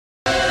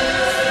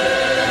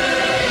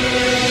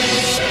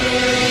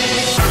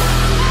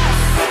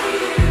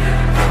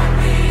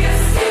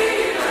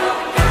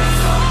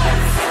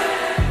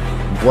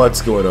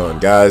What's going on,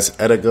 guys?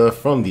 Etika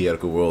from the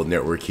Etika World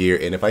Network here,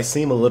 and if I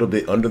seem a little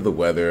bit under the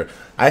weather,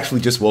 I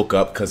actually just woke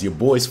up because your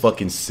boy's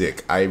fucking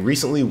sick. I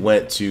recently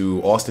went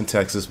to Austin,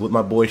 Texas with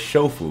my boy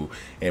Shofu,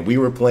 and we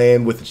were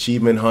playing with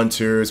achievement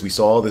hunters. We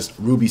saw all this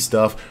Ruby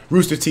stuff.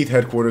 RoosterTeeth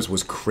headquarters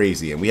was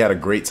crazy, and we had a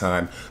great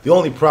time. The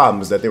only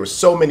problem is that there were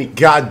so many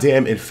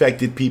goddamn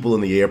infected people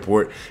in the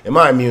airport, and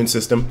my immune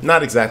system,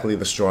 not exactly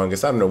the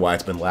strongest. I don't know why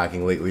it's been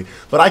lacking lately,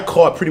 but I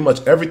caught pretty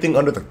much everything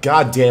under the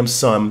goddamn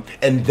sun,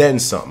 and then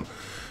some.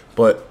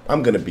 But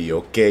I'm gonna be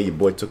okay. Your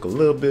boy took a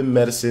little bit of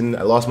medicine.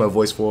 I lost my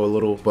voice for a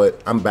little, but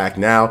I'm back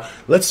now.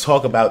 Let's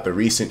talk about the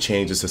recent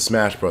changes to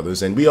Smash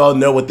Brothers, and we all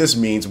know what this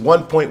means.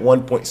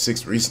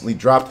 1.1.6 recently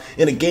dropped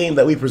in a game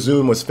that we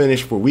presume was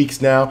finished for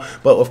weeks now,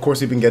 but of course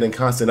we've been getting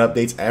constant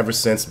updates ever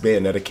since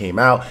Bayonetta came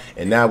out,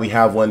 and now we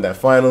have one that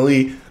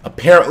finally,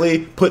 apparently,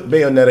 put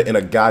Bayonetta in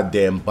a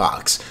goddamn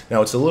box.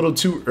 Now it's a little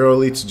too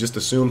early to just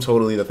assume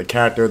totally that the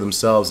character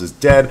themselves is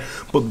dead,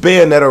 but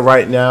Bayonetta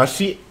right now,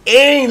 she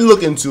ain't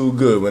looking too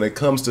good when it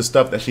comes to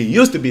stuff that she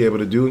used to be able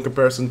to do in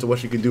comparison to what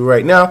she can do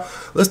right now.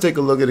 Let's take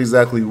a look at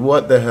exactly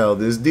what the hell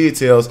this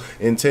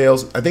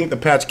entails. I think the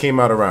patch came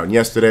out around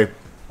yesterday.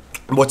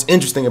 What's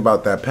interesting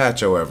about that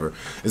patch, however,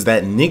 is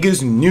that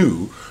niggas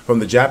knew from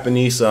the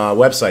Japanese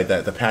website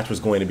that the patch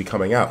was going to be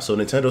coming out. So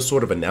Nintendo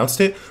sort of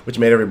announced it, which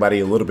made everybody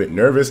a little bit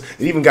nervous.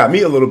 It even got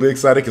me a little bit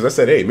excited because I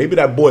said, hey, maybe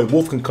that boy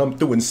Wolf can come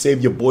through and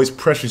save your boy's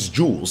precious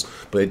jewels.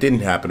 But it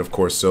didn't happen, of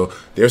course, so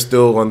they're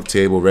still on the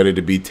table, ready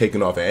to be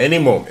taken off at any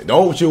moment.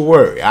 Don't you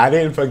worry, I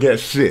didn't forget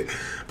shit.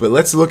 But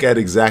let's look at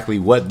exactly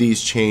what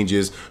these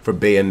changes for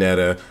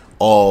Bayonetta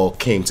all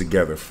came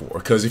together for.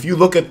 Because if you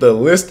look at the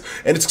list,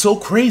 and it's so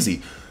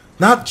crazy,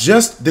 not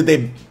just did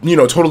they,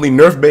 totally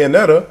nerf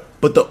Bayonetta,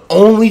 but the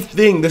only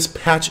thing this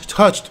patch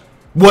touched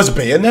was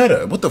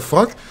Bayonetta. What the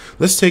fuck?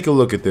 Let's take a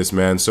look at this,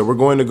 man. So we're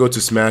going to go to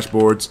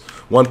Smashboards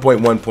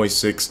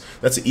 1.1.6.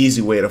 That's an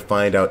easy way to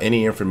find out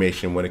any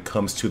information when it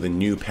comes to the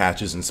new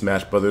patches in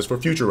Smash Brothers for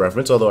future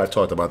reference, although I've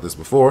talked about this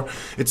before.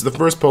 It's the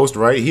first post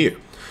right here.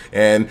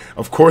 And,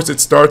 of course,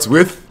 it starts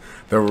with,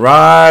 "The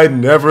ride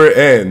never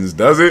ends,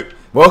 does it?"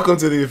 Welcome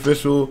to the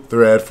official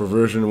thread for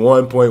version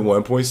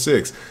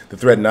 1.1.6. The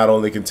thread not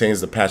only contains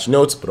the patch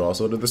notes, but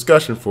also the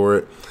discussion for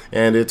it.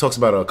 And it talks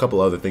about a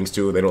couple other things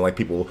too. They don't like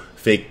people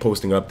fake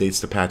posting updates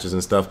to patches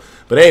and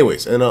stuff. But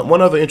anyways, and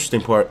one other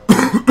interesting part,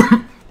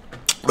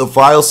 the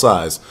file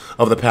size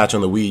of the patch on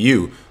the Wii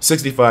U,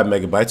 65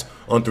 megabytes,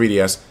 on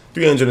 3DS,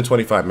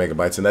 325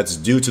 megabytes, and that's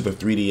due to the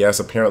 3DS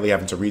apparently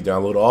having to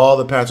re-download all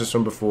the patches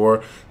from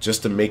before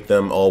just to make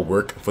them all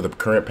work for the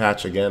current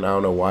patch again. I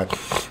don't know why.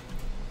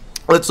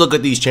 Let's look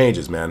at these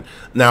changes, man.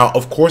 Now,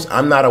 of course,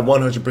 I'm not a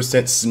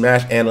 100%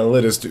 Smash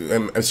analyst.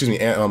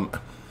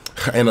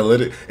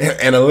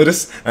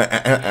 Analyst.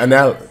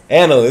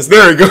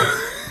 There we go.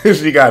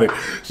 She got it.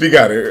 She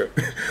got it.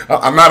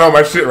 I'm not on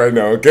my shit right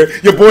now, okay?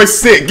 Your boy's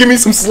sick. Give me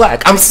some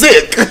slack. I'm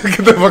sick.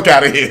 Get the fuck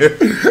out of here.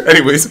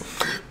 Anyways,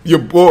 your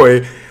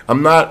boy,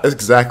 I'm not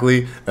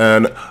exactly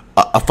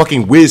a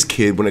fucking whiz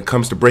kid when it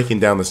comes to breaking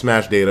down the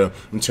Smash data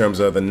in terms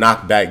of the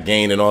knockback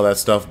gain and all that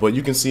stuff, but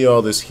you can see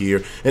all this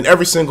here, and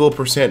every single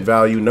percent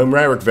value,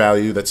 numeric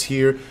value that's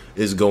here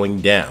is going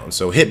down.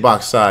 So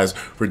hitbox size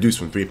reduced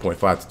from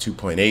 3.5 to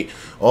 2.8.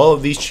 All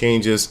of these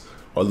changes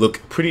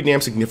look pretty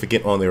damn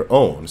significant on their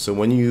own. So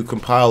when you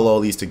compile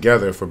all these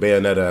together for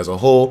Bayonetta as a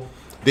whole,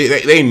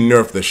 they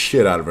nerfed the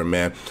shit out of her,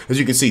 man. As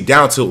you can see,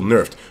 down tilt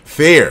nerfed,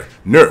 fair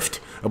nerfed.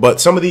 But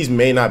some of these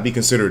may not be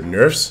considered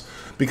nerfs,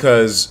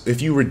 because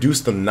if you reduce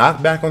the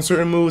knockback on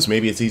certain moves,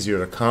 maybe it's easier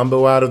to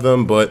combo out of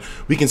them, but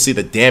we can see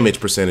the damage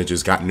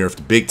percentages got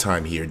nerfed big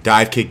time here.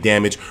 Dive kick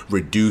damage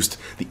reduced,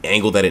 the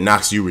angle that it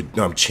knocks you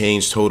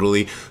changed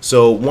totally.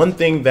 So one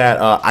thing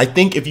that I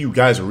think if you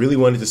guys really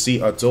wanted to see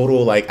a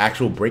total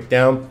actual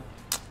breakdown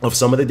of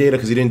some of the data,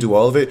 because he didn't do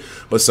all of it,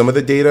 but some of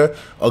the data,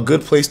 a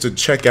good place to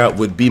check out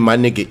would be my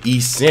nigga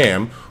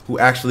E-Sam, who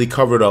actually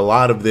covered a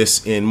lot of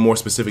this in more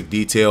specific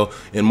detail,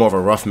 in more of a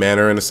rough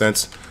manner in a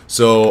sense.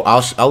 So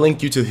I'll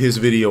link you to his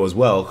video as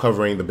well,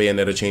 covering the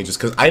Bayonetta changes,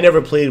 because I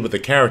never played with the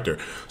character,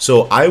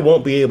 so I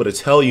won't be able to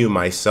tell you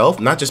myself,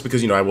 not just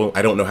because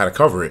I don't know how to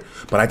cover it,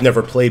 but I've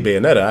never played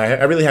Bayonetta.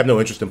 I really have no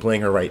interest in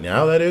playing her right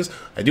now. That is,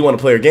 I do want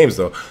to play her games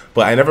though,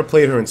 but I never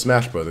played her in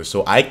Smash Brothers,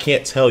 so I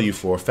can't tell you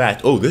for a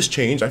fact, oh, this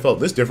changed, I felt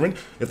this different.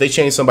 If they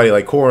changed somebody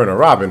like Corrin or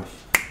Robin,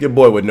 your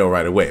boy would know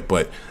right away,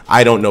 but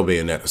I don't know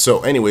Bayonetta.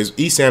 So anyways,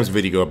 E-Sam's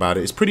video about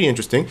it is pretty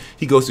interesting.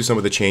 He goes through some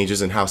of the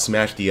changes and how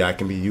Smash DI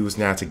can be used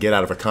now to get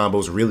out of her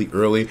combos really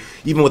early,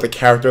 even with a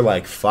character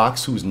like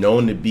Fox, who's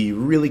known to be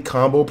really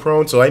combo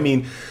prone. So I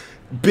mean,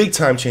 big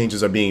time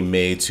changes are being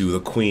made to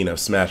the queen of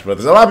Smash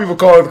Brothers. A lot of people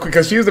call her the queen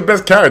because she was the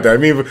best character. I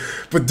mean,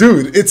 but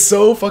dude, it's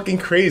so fucking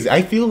crazy.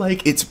 I feel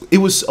like it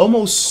was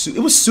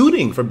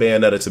suiting for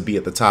Bayonetta to be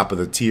at the top of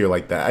the tier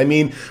like that. I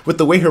mean, with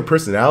the way her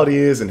personality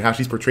is and how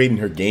she's portrayed in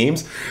her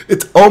games,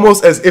 it's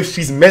almost as if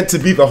she's meant to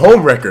be the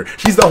homewrecker.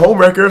 She's the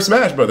homewrecker of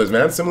Smash Brothers,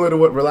 man. Similar to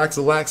what Relax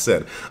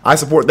said. I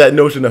support that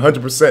notion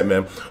 100%,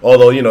 man.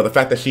 Although, the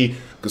fact that she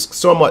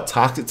somewhat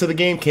toxic to the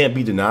game, can't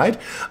be denied.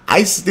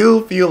 I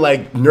still feel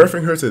like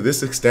nerfing her to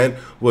this extent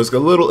was a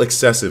little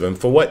excessive. And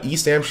for what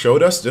ESAM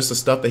showed us, just the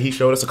stuff that he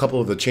showed us, a couple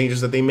of the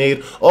changes that they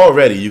made,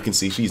 already you can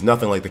see she's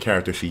nothing like the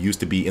character she used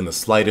to be in the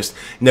slightest,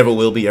 never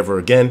will be ever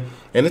again.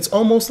 And it's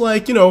almost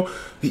like, you know,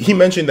 he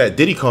mentioned that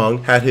Diddy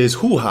Kong had his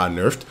hoo-ha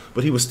nerfed,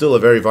 but he was still a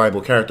very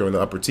viable character in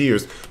the upper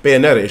tiers.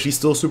 Bayonetta, is she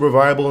still super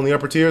viable in the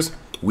upper tiers?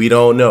 We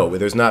don't know.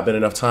 There's not been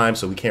enough time,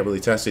 so we can't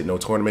really test it. No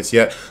tournaments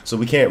yet, so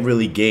we can't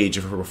really gauge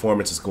if her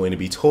performance is going to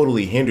be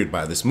totally hindered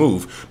by this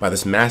move, by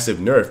this massive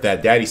nerf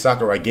that Daddy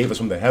Sakurai gave us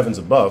from the heavens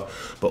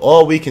above. But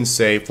all we can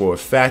say for a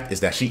fact is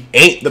that she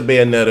ain't the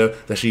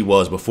Bayonetta that she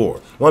was before.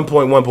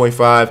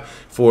 1.1.5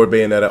 for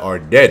Bayonetta are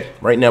dead.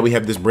 Right now we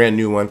have this brand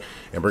new one,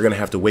 and we're going to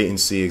have to wait and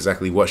see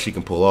exactly what she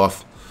can pull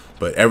off.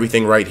 But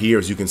everything right here,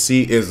 as you can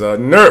see, is a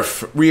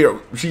nerf.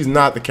 She's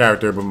not the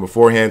character from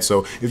beforehand.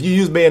 So if you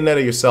use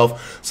Bayonetta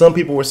yourself, some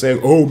people were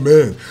saying, oh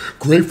man,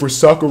 great for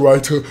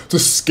Sakurai to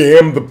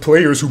scam the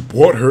players who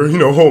bought her. You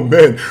know, oh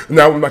man,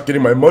 now I'm not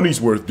getting my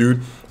money's worth, dude.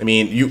 I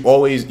mean, you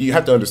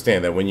have to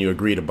understand that when you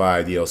agree to buy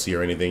a DLC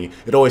or anything,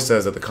 it always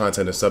says that the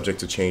content is subject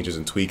to changes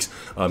and tweaks.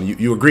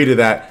 You agree to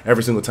that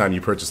every single time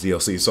you purchase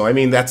DLC. So, I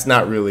mean, that's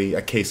not really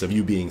a case of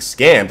you being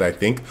scammed, I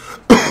think.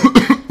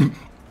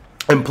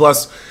 And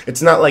plus,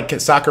 it's not like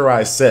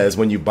Sakurai says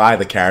when you buy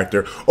the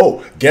character,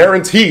 oh,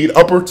 guaranteed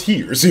upper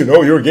tiers, you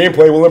know, your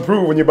gameplay will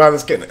improve when you buy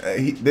this skin.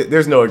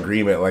 There's no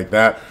agreement like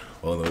that.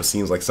 Although it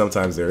seems like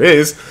sometimes there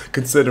is,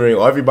 considering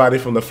everybody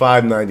from the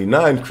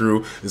 599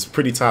 crew is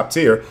pretty top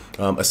tier,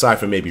 aside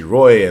from maybe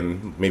Roy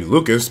and maybe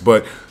Lucas,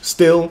 but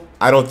still,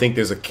 I don't think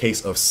there's a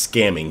case of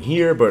scamming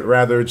here, but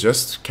rather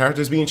just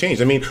characters being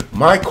changed. I mean,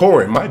 my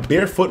Korin, my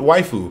barefoot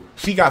waifu,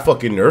 she got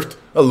fucking nerfed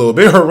a little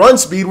bit. Her run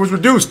speed was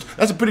reduced.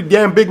 That's a pretty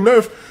damn big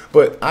nerf.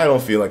 But I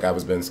don't feel like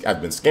I've been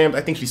scammed. I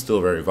think she's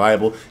still very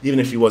viable. Even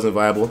if she wasn't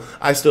viable,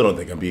 I still don't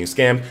think I'm being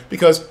scammed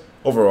because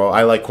overall,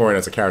 I like Korin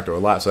as a character a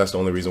lot, so that's the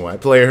only reason why I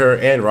play her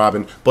and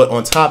Robin. But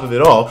on top of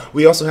it all,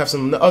 we also have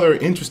some other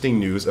interesting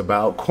news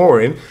about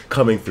Korin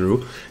coming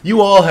through.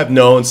 You all have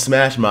known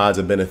Smash mods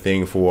have been a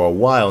thing for a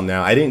while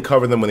now. I didn't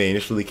cover them when they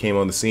initially came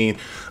on the scene.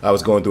 I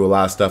was going through a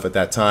lot of stuff at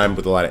that time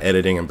with a lot of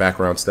editing and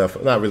background stuff.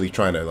 I'm not really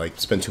trying to like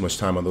spend too much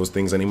time on those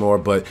things anymore,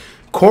 but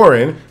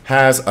Korin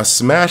has a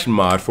Smash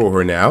mod for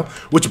her now,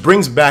 which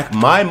brings back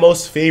my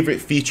most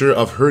favorite feature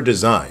of her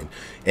design.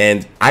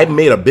 And I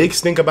made a big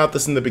stink about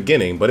this in the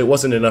beginning, but it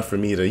wasn't enough for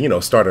me to, you know,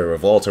 start a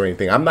revolt or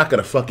anything. I'm not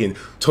going to fucking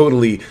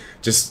totally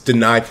just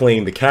deny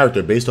playing the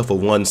character based off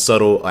of one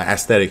subtle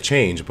aesthetic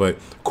change. But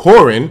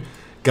Korin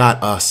got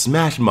a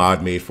Smash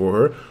mod made for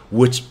her,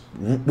 which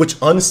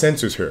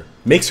uncensors her,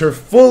 makes her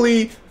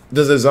fully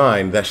the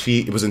design that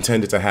she was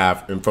intended to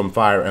have from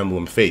Fire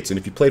Emblem Fates. And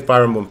if you played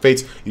Fire Emblem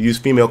Fates, you use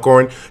female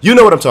Korin, you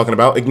know what I'm talking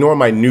about. Ignore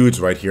my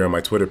nudes right here on my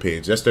Twitter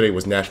page. Yesterday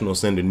was National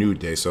Send a Nude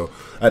Day, so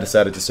I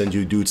decided to send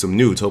you dudes some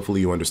nudes.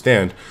 Hopefully you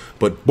understand.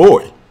 But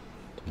boy,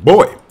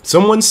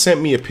 someone sent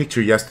me a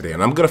picture yesterday,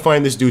 and I'm going to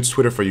find this dude's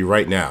Twitter for you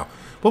right now.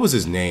 What was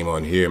his name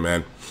on here,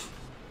 man?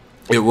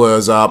 It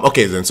was,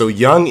 okay then, so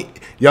Young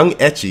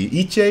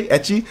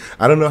Echi,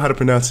 I don't know how to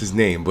pronounce his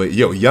name, but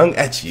yo, Young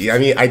Echi, I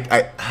mean,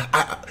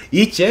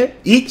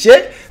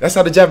 Iche, that's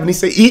how the Japanese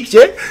say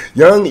Iche.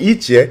 Young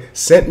Iche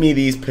sent me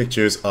these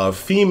pictures of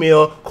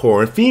female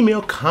Korin,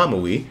 female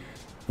Kamui,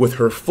 with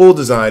her full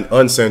design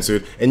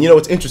uncensored. And you know,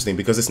 it's interesting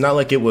because it's not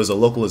like it was a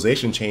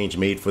localization change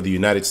made for the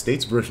United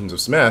States versions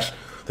of Smash.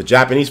 The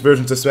Japanese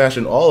versions of Smash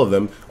and all of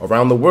them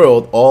around the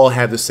world all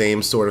had the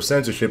same sort of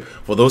censorship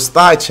for those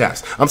thigh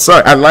chaps. I'm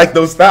sorry, I like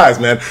those thighs,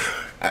 man.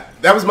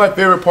 That was my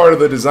favorite part of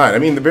the design. I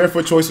mean, the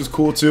barefoot choice was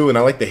cool too, and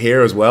I like the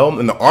hair as well.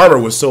 And the armor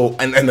was so,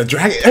 and the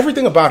dragon,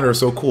 everything about her is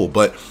so cool.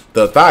 But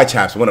the thigh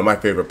chaps, one of my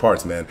favorite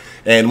parts, man.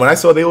 And when I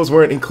saw those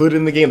weren't included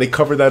in the game, they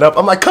covered that up.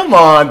 I'm like, come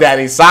on,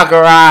 Daddy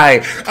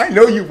Sakurai. I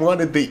know you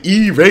wanted the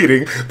E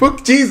rating,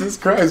 but Jesus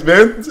Christ,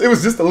 man, it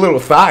was just a little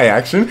thigh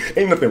action.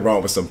 Ain't nothing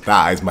wrong with some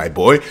thighs, my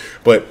boy.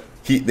 But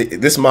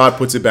this mod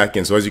puts it back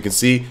in. So as you can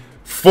see,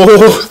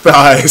 full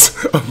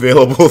thighs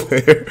available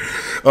there.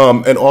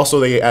 And also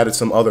they added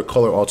some other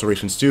color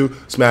alterations too.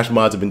 Smash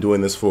mods have been doing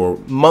this for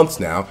months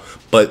now,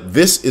 but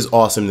this is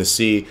awesome to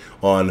see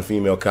on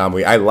female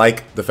Kamui. I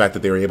like the fact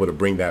that they were able to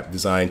bring that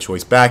design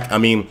choice back. I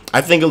mean, I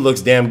think it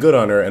looks damn good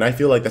on her, and I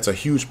feel like that's a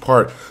huge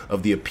part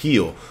of the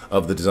appeal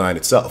of the design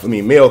itself. I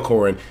mean, male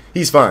Korin,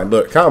 he's fine,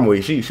 but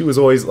Kamui, she was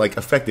always like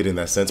affected in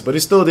that sense, but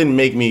it still didn't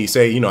make me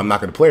say, you know, I'm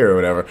not going to play her or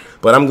whatever.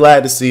 But I'm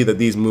glad to see that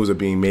these moves are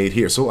being made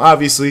here. So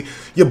obviously,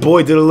 your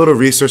boy did a little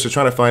research to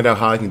try to find out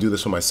how I can do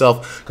this for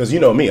myself, because you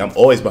know me, I'm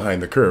always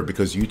behind the curve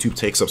because YouTube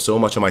takes up so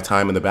much of my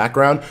time in the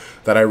background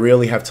that I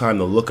rarely have time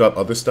to look up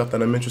other stuff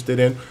that I'm interested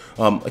in,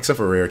 except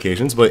for rare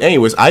occasions. But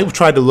anyways, I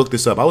tried to look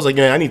this up. I was like,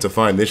 man, I need to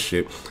find this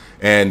shit.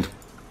 And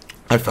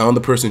I found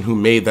the person who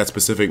made that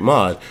specific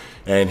mod,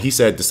 and he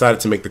said, decided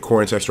to make the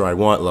Korin texture I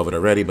want, love it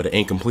already, but it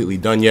ain't completely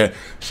done yet.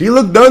 She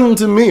looked done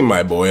to me,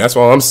 my boy, that's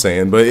all I'm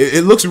saying. But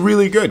it looks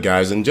really good,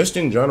 guys, and just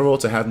in general,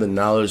 to have the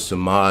knowledge to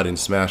mod and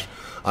Smash,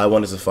 I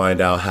wanted to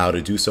find out how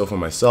to do so for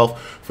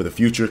myself for the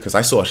future, because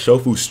I saw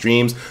Shofu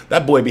streams.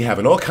 That boy be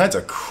having all kinds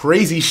of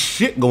crazy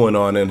shit going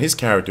on in his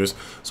characters,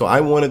 so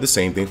I wanted the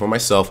same thing for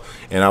myself,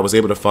 and I was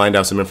able to find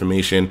out some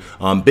information.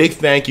 Big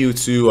thank you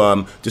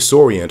to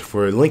Disorient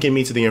for linking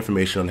me to the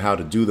information on how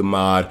to do the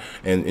mod,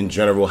 and in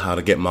general how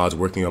to get mods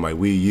working on my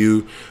Wii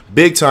U.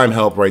 Big time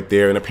help right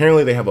there. And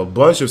apparently they have a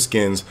bunch of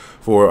skins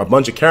for a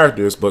bunch of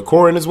characters, but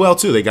Korin as well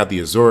too. They got the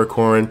Azura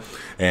Korin,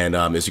 and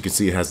as you can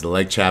see, it has the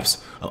leg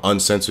chaps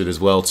uncensored as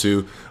well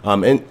too,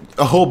 and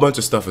a whole bunch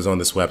of stuff is on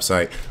this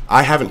website.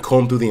 I haven't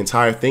combed through the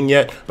entire thing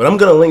yet, but I'm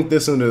gonna link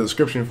this in the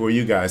description for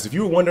you guys. If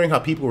you were wondering how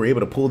people were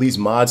able to pull these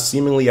mods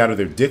seemingly out of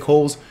their dick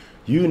holes,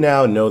 you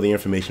now know the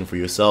information for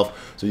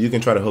yourself, so you can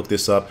try to hook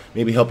this up,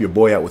 maybe help your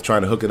boy out with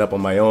trying to hook it up on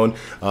my own.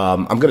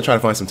 I'm going to try to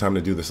find some time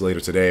to do this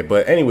later today.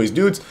 But anyways,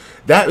 dudes,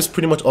 that is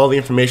pretty much all the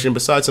information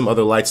besides some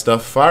other light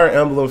stuff. Fire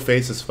Emblem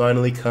Fates has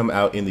finally come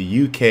out in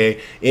the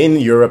UK, in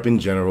Europe in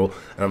general,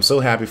 and I'm so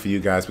happy for you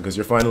guys because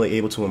you're finally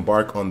able to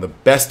embark on the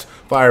best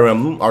Fire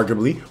Emblem,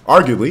 arguably,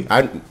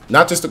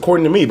 not just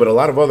according to me, but a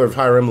lot of other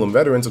Fire Emblem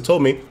veterans have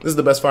told me this is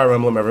the best Fire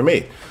Emblem ever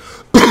made.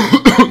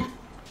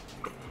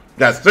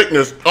 That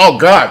thickness, oh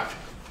god.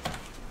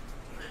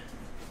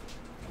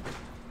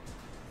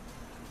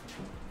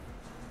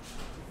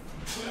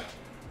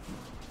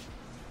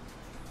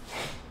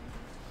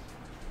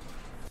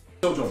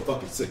 I'm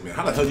fucking sick, man.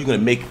 How the hell are you gonna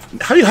make?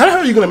 How the hell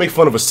are you gonna make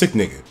fun of a sick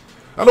nigga?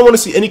 I don't want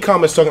to see any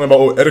comments talking about,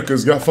 oh,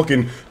 Etika's got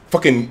fucking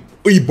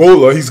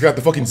Ebola. He's got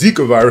the fucking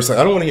Zika virus.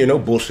 I don't want to hear no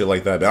bullshit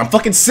like that, man. I'm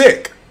fucking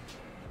sick.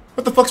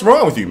 What the fuck's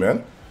wrong with you,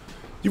 man?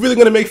 You really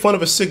gonna make fun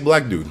of a sick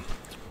black dude?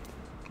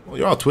 Well,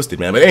 you're all twisted,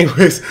 man. But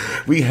anyways,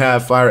 we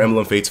have Fire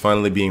Emblem Fates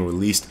finally being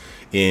released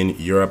in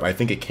Europe. I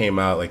think it came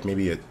out like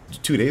maybe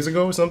 2 days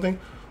ago or something.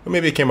 Or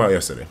maybe it came out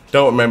yesterday.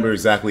 Don't remember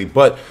exactly,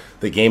 but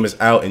the game is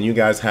out, and you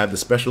guys have the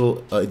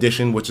special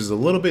edition, which is a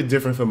little bit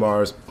different from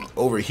ours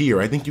over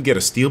here. I think you get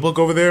a steelbook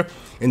over there,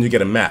 and you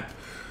get a map.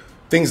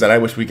 Things that I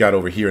wish we got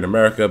over here in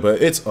America,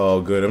 but it's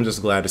all good. I'm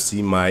just glad to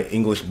see my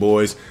English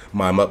boys,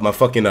 my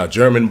fucking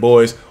German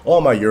boys, all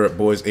my Europe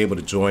boys able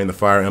to join the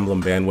Fire Emblem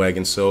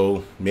bandwagon.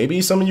 So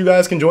maybe some of you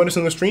guys can join us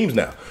in the streams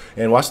now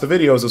and watch the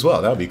videos as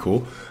well. That would be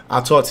cool.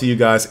 I'll talk to you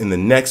guys in the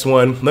next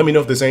one. Let me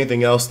know if there's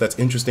anything else that's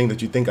interesting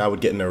that you think I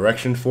would get an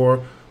erection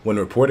for when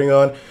reporting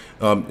on.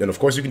 And of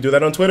course, you can do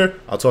that on Twitter.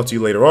 I'll talk to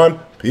you later on.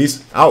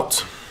 Peace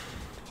out.